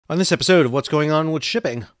On this episode of What's Going On with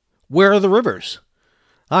Shipping, where are the rivers?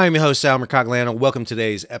 I'm your host, Sal Mercogliano. Welcome to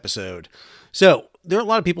today's episode. So, there are a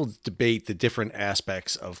lot of people that debate the different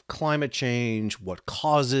aspects of climate change, what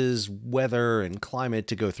causes weather and climate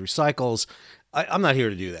to go through cycles. I'm not here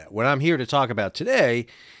to do that. What I'm here to talk about today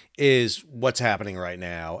is what's happening right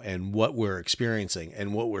now and what we're experiencing.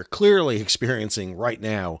 And what we're clearly experiencing right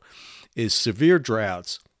now is severe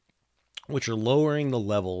droughts, which are lowering the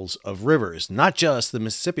levels of rivers, not just the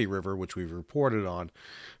Mississippi River, which we've reported on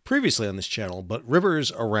previously on this channel, but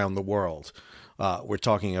rivers around the world. We're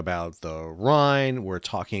talking about the Rhine, we're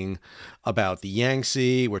talking about the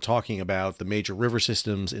Yangtze, we're talking about the major river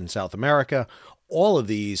systems in South America. All of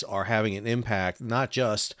these are having an impact not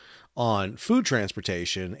just on food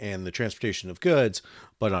transportation and the transportation of goods,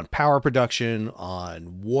 but on power production,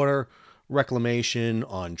 on water reclamation,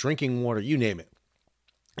 on drinking water, you name it.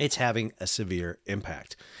 It's having a severe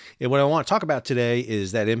impact. And what I want to talk about today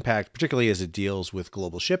is that impact, particularly as it deals with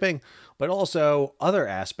global shipping, but also other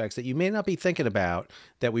aspects that you may not be thinking about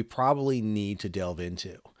that we probably need to delve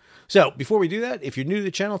into. So before we do that, if you're new to the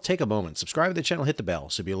channel, take a moment, subscribe to the channel, hit the bell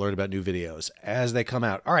so you'll be alerted about new videos as they come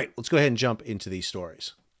out. All right, let's go ahead and jump into these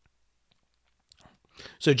stories.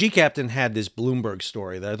 So G-Captain had this Bloomberg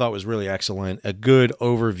story that I thought was really excellent, a good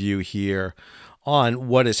overview here on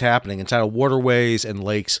what is happening, entitled Waterways and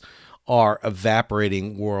Lakes Are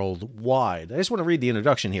Evaporating Worldwide. I just want to read the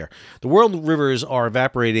introduction here. The world rivers are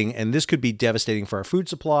evaporating, and this could be devastating for our food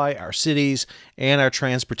supply, our cities, and our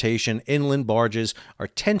transportation. Inland barges are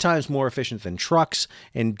 10 times more efficient than trucks,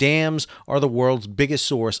 and dams are the world's biggest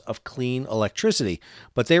source of clean electricity.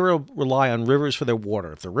 But they rely on rivers for their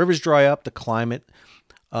water. If the rivers dry up, the climate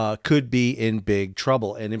could be in big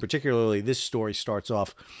trouble. And in particularly, this story starts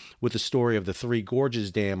off with the story of the Three Gorges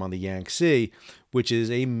Dam on the Yangtze, which is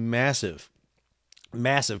a massive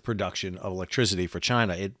production of electricity for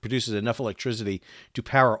China. It produces enough electricity to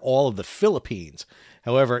power all of the Philippines.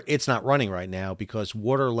 However, it's not running right now because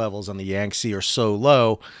water levels on the Yangtze are so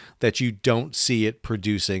low that you don't see it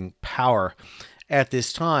producing power at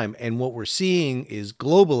this time. And what we're seeing is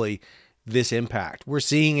globally this impact. We're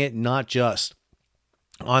seeing it not just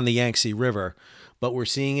on the Yangtze River, but we're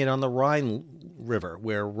seeing it on the Rhine River,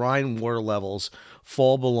 where Rhine water levels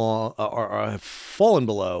have fallen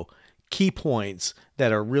below key points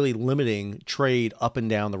that are really limiting trade up and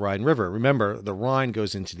down the Rhine River. Remember, the Rhine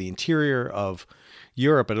goes into the interior of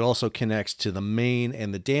Europe, but it also connects to the Main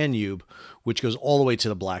and the Danube, which goes all the way to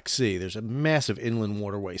the Black Sea. There's a massive inland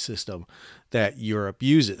waterway system that Europe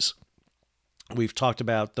uses. We've talked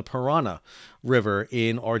about the Parana River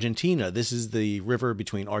in Argentina. This is the river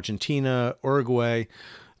between Argentina, Uruguay,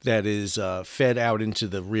 that is fed out into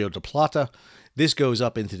the Rio de Plata. This goes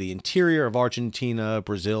up into the interior of Argentina,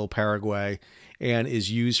 Brazil, Paraguay, and is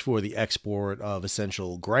used for the export of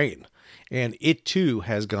essential grain. And it too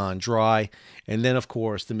has gone dry. And then, of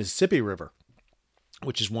course, the Mississippi River,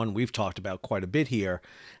 which is one we've talked about quite a bit here,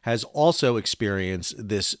 has also experienced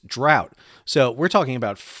this drought. So we're talking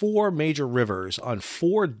about 4 major rivers on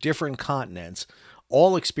 4 different continents,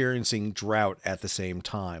 all experiencing drought at the same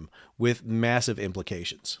time with massive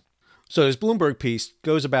implications. So this Bloomberg piece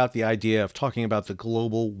goes about the idea of talking about the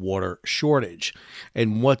global water shortage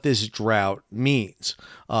and what this drought means.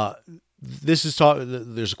 There's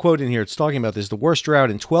a quote in here. It's talking about this. The worst drought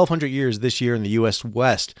in 1,200 years this year in the U.S.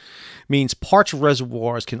 West means parched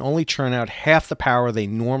reservoirs can only churn out half the power they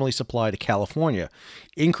normally supply to California,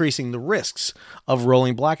 increasing the risks of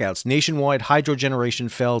rolling blackouts. Nationwide hydro generation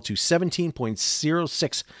fell to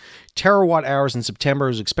 17.06 terawatt hours in September,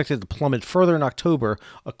 is expected to plummet further in October,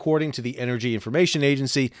 according to the Energy Information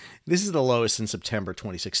Agency. This is the lowest since September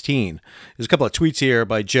 2016. There's a couple of tweets here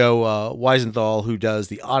by Joe Weisenthal, who does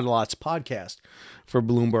the Odd Lots podcast for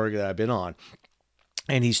Bloomberg that I've been on.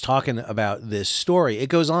 And he's talking about this story. It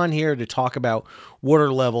goes on here to talk about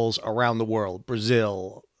water levels around the world,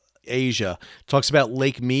 Brazil, Asia. Talks about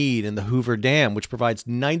Lake Mead and the Hoover Dam, which provides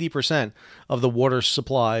 90% of the water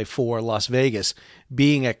supply for Las Vegas,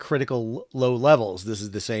 being at critical low levels. This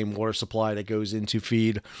is the same water supply that goes in to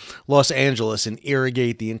feed Los Angeles and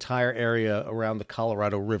irrigate the entire area around the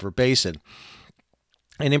Colorado River Basin.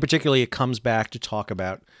 And in particular, it comes back to talk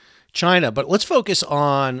about China. But let's focus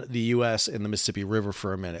on the U.S. and the Mississippi River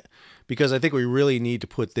for a minute, because I think we really need to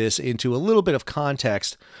put this into a little bit of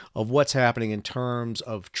context of what's happening in terms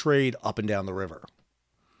of trade up and down the river.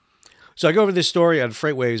 So I go over this story on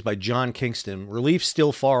Freightwaves by John Kingston. Relief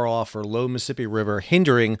still far off for low Mississippi River,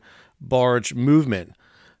 hindering barge movement.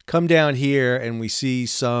 come down here and we see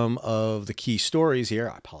some of the key stories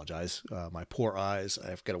here. I apologize, my poor eyes.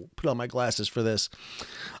 I've got to put on my glasses for this.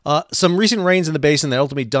 Some recent rains in the basin that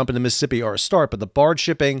ultimately dump into Mississippi are a start, but the barge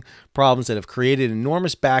shipping problems that have created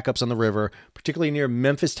enormous backups on the river, particularly near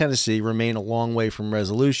Memphis, Tennessee, remain a long way from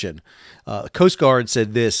resolution. The Coast Guard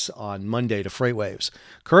said this on Monday to FreightWaves.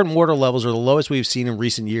 Current water levels are the lowest we've seen in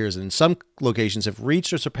recent years, and in some locations have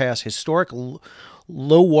reached or surpassed historic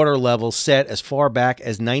low water levels set as far back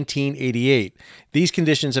as 1988. These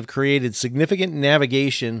conditions have created significant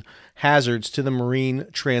navigation hazards to the marine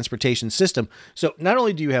transportation system. So not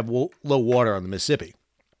only do you have low water on the Mississippi,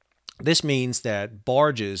 this means that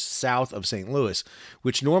barges south of St. Louis,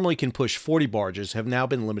 which normally can push 40 barges, have now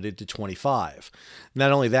been limited to 25.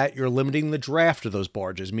 Not only that, you're limiting the draft of those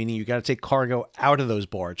barges, meaning you got to take cargo out of those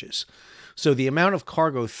barges. So the amount of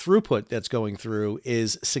cargo throughput that's going through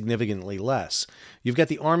is significantly less. You've got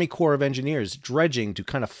the Army Corps of Engineers dredging to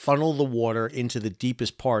kind of funnel the water into the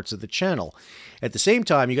deepest parts of the channel. At the same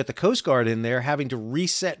time, you got the Coast Guard in there having to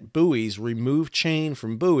reset buoys, remove chain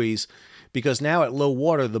from buoys, because now at low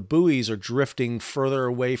water, the buoys are drifting further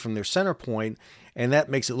away from their center point, and that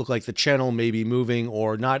makes it look like the channel may be moving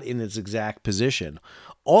or not in its exact position.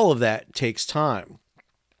 All of that takes time.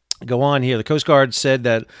 Go on here. The Coast Guard said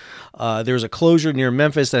that there's a closure near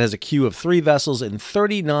Memphis that has a queue of 3 vessels and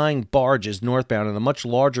 39 barges northbound, and a much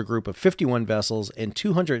larger group of 51 vessels and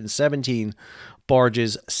 217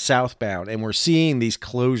 barges southbound. And we're seeing these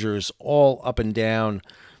closures all up and down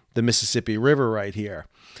the Mississippi River right here.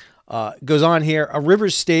 Goes on here, a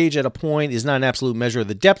river's stage at a point is not an absolute measure of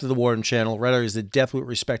the depth of the water channel, rather is the depth with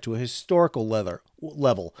respect to a historical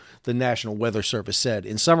level, the National Weather Service said.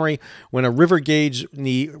 In summary, when a river gauge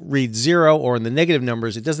reads 0 or in the negative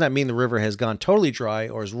numbers, it does not mean the river has gone totally dry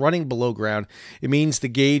or is running below ground. It means the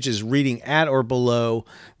gauge is reading at or below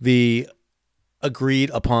the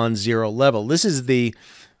agreed upon 0 level. This is the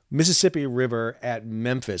Mississippi River at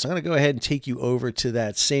Memphis. I'm going to go ahead and take you over to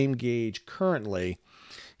that same gauge currently.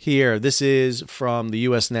 Here, this is from the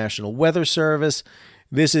U.S. National Weather Service.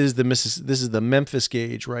 This is the Memphis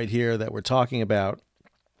gauge right here that we're talking about.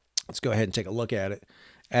 Let's go ahead and take a look at it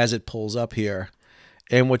as it pulls up here.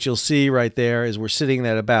 And what you'll see right there is we're sitting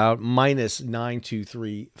at about minus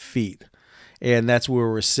 923 feet. And that's where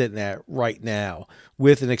we're sitting at right now,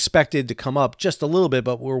 with an expected to come up just a little bit,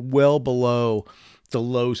 but we're well below the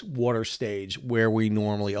low water stage where we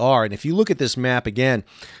normally are. And if you look at this map again,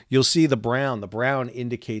 you'll see the brown. The brown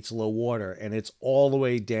indicates low water, and it's all the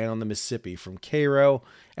way down the Mississippi from Cairo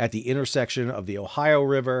at the intersection of the Ohio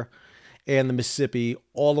River and the Mississippi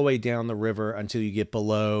all the way down the river until you get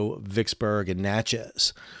below Vicksburg and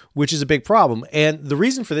Natchez, which is a big problem. And the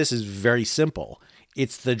reason for this is very simple.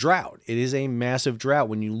 It's the drought. It is a massive drought.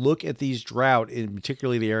 When you look at these drought, in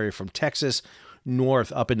particularly the area from Texas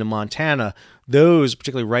north up into Montana, those,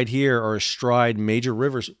 particularly right here, are astride major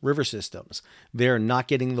river systems. They're not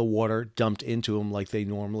getting the water dumped into them like they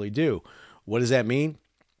normally do. What does that mean?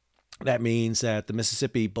 That means that the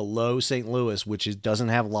Mississippi below St. Louis, which doesn't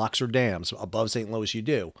have locks or dams, above St. Louis you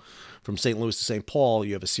do. From St. Louis to St. Paul,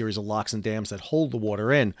 you have a series of locks and dams that hold the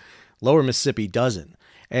water in. Lower Mississippi doesn't.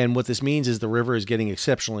 And what this means is the river is getting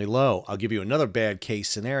exceptionally low. I'll give you another bad case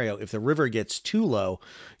scenario. If the river gets too low,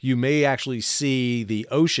 you may actually see the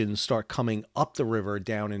ocean start coming up the river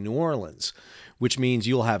down in New Orleans, which means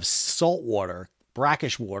you'll have salt water,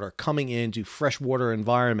 brackish water coming into freshwater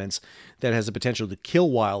environments that has the potential to kill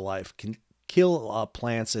wildlife, can kill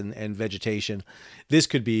plants and vegetation. This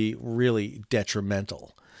could be really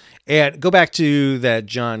detrimental. And go back to that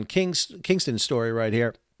John Kingston story right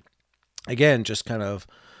here. Again, just kind of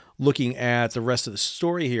looking at the rest of the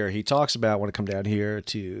story here, he talks about, I want to come down here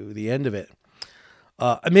to the end of it.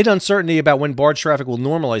 Amid uncertainty about when barge traffic will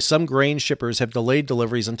normalize, some grain shippers have delayed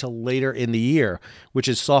deliveries until later in the year, which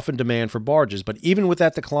has softened demand for barges. But even with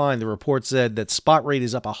that decline, the report said that spot rate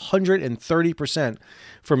is up 130%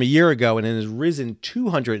 from a year ago and it has risen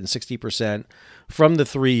 260% from the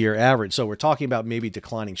 3-year average. So we're talking about maybe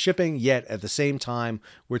declining shipping, yet at the same time,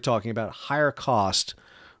 we're talking about higher cost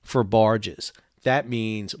for barges. That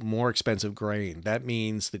means more expensive grain. That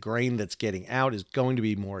means the grain that's getting out is going to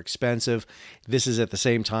be more expensive. This is at the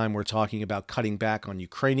same time we're talking about cutting back on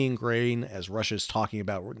Ukrainian grain, as Russia's talking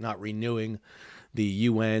about not renewing the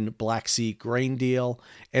UN Black Sea grain deal.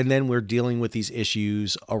 And then we're dealing with these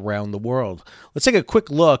issues around the world. Let's take a quick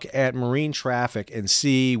look at marine traffic and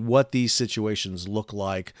see what these situations look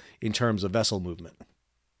like in terms of vessel movement.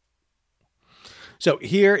 So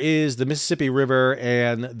here is the Mississippi River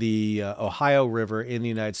and the Ohio River in the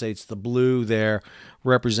United States. The blue there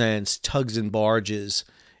represents tugs and barges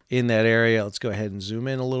in that area. Let's go ahead and zoom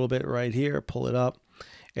in a little bit right here, pull it up.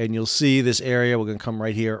 And you'll see this area. We're going to come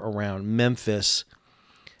right here around Memphis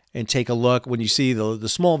and take a look. When you see the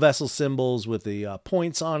small vessel symbols with the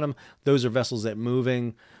points on them, those are vessels that are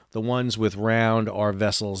moving. The ones with round are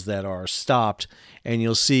vessels that are stopped. And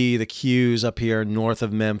you'll see the queues up here north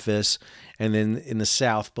of Memphis and then in the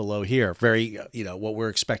south below here. Very, what we're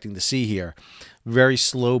expecting to see here. Very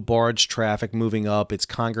slow barge traffic moving up. It's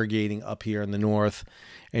congregating up here in the north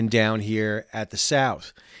and down here at the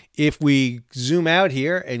south. If we zoom out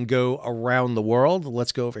here and go around the world,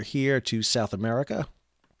 let's go over here to South America.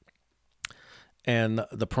 And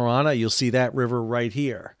the Parana, you'll see that river right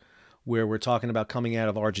here, where we're talking about coming out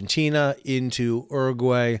of Argentina into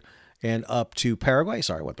Uruguay and up to Paraguay.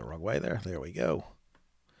 Sorry, I went the wrong way there. There we go.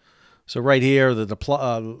 So right here, the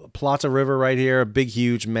Plata River right here, a big,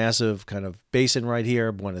 huge, massive kind of basin right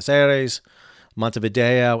here, Buenos Aires,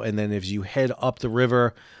 Montevideo, and then as you head up the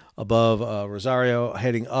river above Rosario,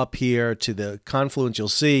 heading up here to the confluence, you'll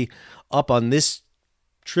see up on this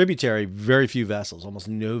tributary, very few vessels, almost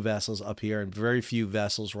no vessels up here, and very few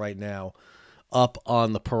vessels right now up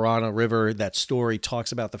on the Parana River. That story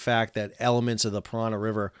talks about the fact that elements of the Parana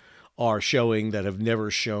River are showing that have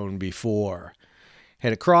never shown before.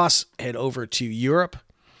 Head across, head over to Europe.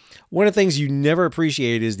 One of the things you never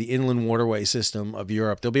appreciate is the inland waterway system of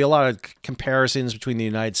Europe. There'll be a lot of comparisons between the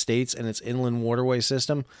United States and its inland waterway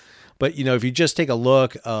system. But, if you just take a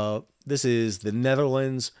look, this is the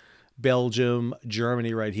Netherlands, Belgium,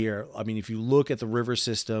 Germany right here. I mean, if you look at the river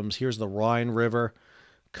systems, here's the Rhine River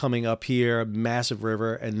coming up here, massive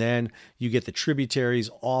river. And then you get the tributaries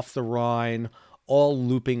off the Rhine, all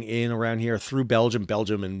looping in around here through Belgium.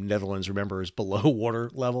 Belgium and Netherlands, remember, is below water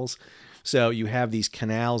levels. So you have these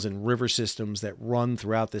canals and river systems that run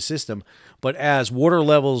throughout the system. But as water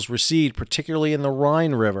levels recede, particularly in the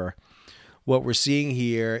Rhine River, what we're seeing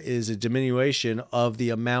here is a diminution of the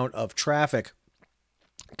amount of traffic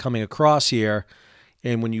coming across here.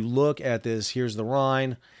 And when you look at this, here's the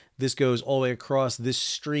Rhine. This goes all the way across. This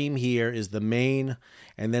stream here is the Main,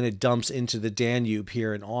 and then it dumps into the Danube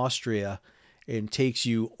here in Austria and takes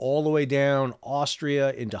you all the way down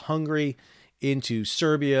Austria into Hungary, into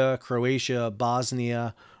Serbia, Croatia,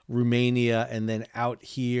 Bosnia, Romania, and then out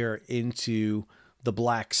here into the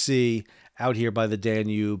Black Sea, out here by the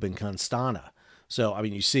Danube and Constanta. So, I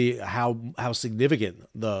mean, you see how significant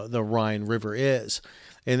the Rhine River is.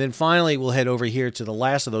 And then finally, we'll head over here to the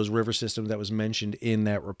last of those river systems that was mentioned in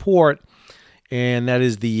that report, and that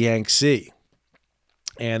is the Yangtze.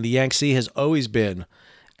 And the Yangtze has always been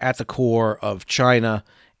at the core of China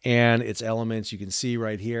and its elements. You can see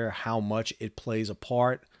right here how much it plays a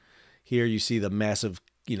part. Here you see the massive,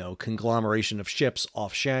 conglomeration of ships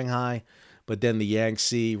off Shanghai, but then the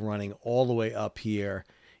Yangtze running all the way up here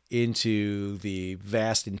into the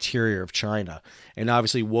vast interior of China. And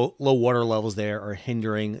obviously low water levels there are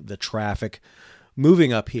hindering the traffic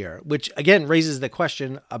moving up here, which again raises the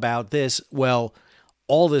question about this. Well,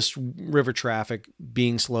 all this river traffic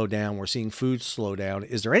being slowed down, we're seeing food slow down.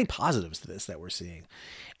 Is there any positives to this that we're seeing?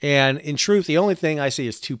 And in truth, the only thing I see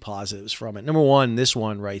is two positives from it. Number one, this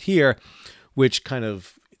one right here, which kind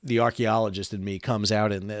of the archaeologist in me comes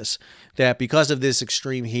out in this, that because of this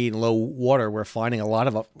extreme heat and low water, we're finding a lot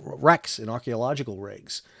of wrecks in archaeological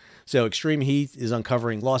rigs. So extreme heat is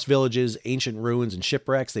uncovering lost villages, ancient ruins, and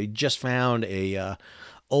shipwrecks. They just found a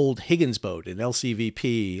old Higgins boat, an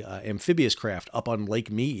LCVP amphibious craft up on Lake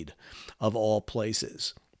Mead, of all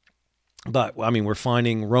places. But, I mean, we're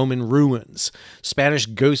finding Roman ruins, Spanish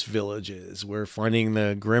ghost villages. We're finding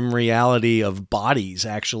the grim reality of bodies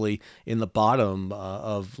actually in the bottom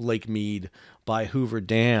of Lake Mead by Hoover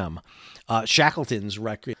Dam. Shackleton's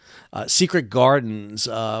record, secret gardens,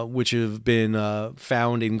 which have been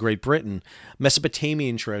found in Great Britain,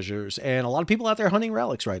 Mesopotamian treasures, and a lot of people out there hunting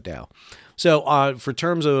relics right now. So for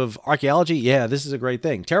terms of archaeology, yeah, this is a great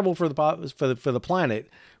thing. Terrible for the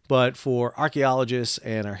planet, but for archaeologists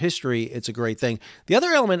and our history, it's a great thing. The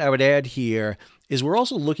other element I would add here is we're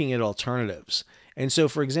also looking at alternatives. And so,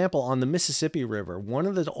 for example, on the Mississippi River, one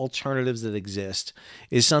of the alternatives that exist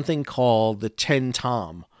is something called the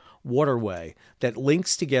Tennessee-Tombigbee Waterway that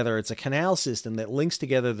links together. It's a canal system that links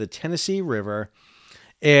together the Tennessee River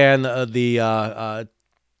and the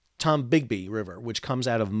Tombigbee River, which comes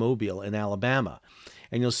out of Mobile in Alabama.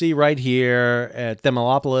 And you'll see right here at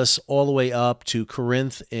Themalopolis all the way up to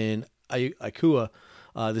Corinth in Iowa,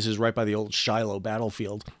 this is right by the old Shiloh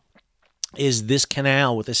battlefield, is this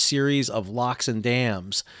canal with a series of locks and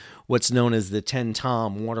dams, what's known as the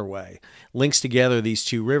Tennessee-Tombigbee Waterway. Links together these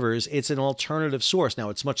two rivers. It's an alternative source. Now,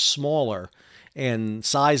 it's much smaller, and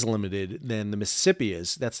size limited than the Mississippi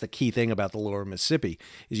is. That's the key thing about the lower Mississippi,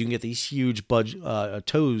 is you can get these huge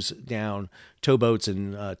towboats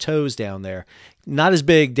and tows down there. Not as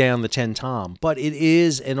big down the 10 Tom, but it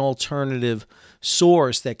is an alternative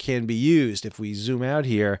source that can be used. If we zoom out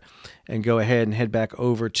here and go ahead and head back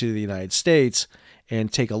over to the United States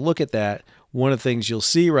and take a look at that, one of the things you'll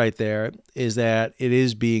see right there is that it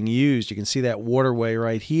is being used. You can see that waterway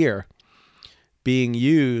right here being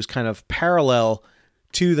used kind of parallel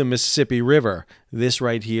to the Mississippi River. This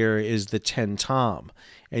right here is the 10 Tom.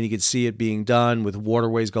 And you can see it being done with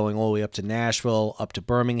waterways going all the way up to Nashville, up to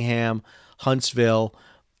Birmingham, Huntsville.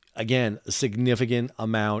 Again, a significant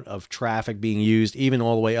amount of traffic being used, even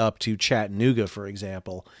all the way up to Chattanooga, for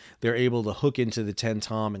example. They're able to hook into the 10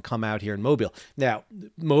 Tom and come out here in Mobile. Now,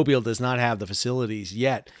 Mobile does not have the facilities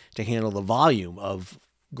yet to handle the volume of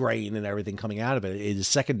grain and everything coming out of it. It is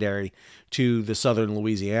secondary to the southern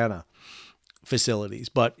Louisiana facilities.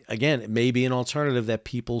 But again, it may be an alternative that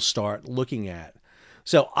people start looking at.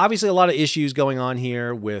 So obviously a lot of issues going on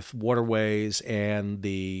here with waterways and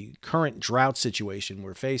the current drought situation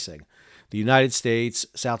we're facing. The United States,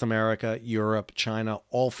 South America, Europe, China,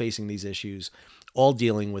 all facing these issues, all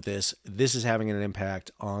dealing with this. This is having an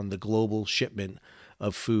impact on the global shipment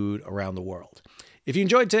of food around the world. If you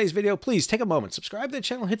enjoyed today's video, please take a moment, subscribe to the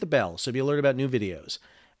channel, hit the bell so you'll be alerted about new videos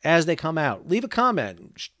as they come out. Leave a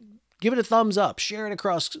comment, give it a thumbs up, share it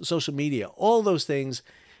across social media. All those things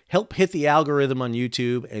help hit the algorithm on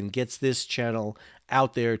YouTube and gets this channel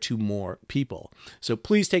out there to more people. So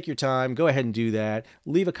please take your time, go ahead and do that.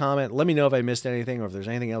 Leave a comment, let me know if I missed anything or if there's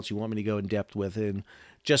anything else you want me to go in depth with, and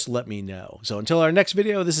just let me know. So until our next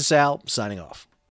video, this is Sal, signing off.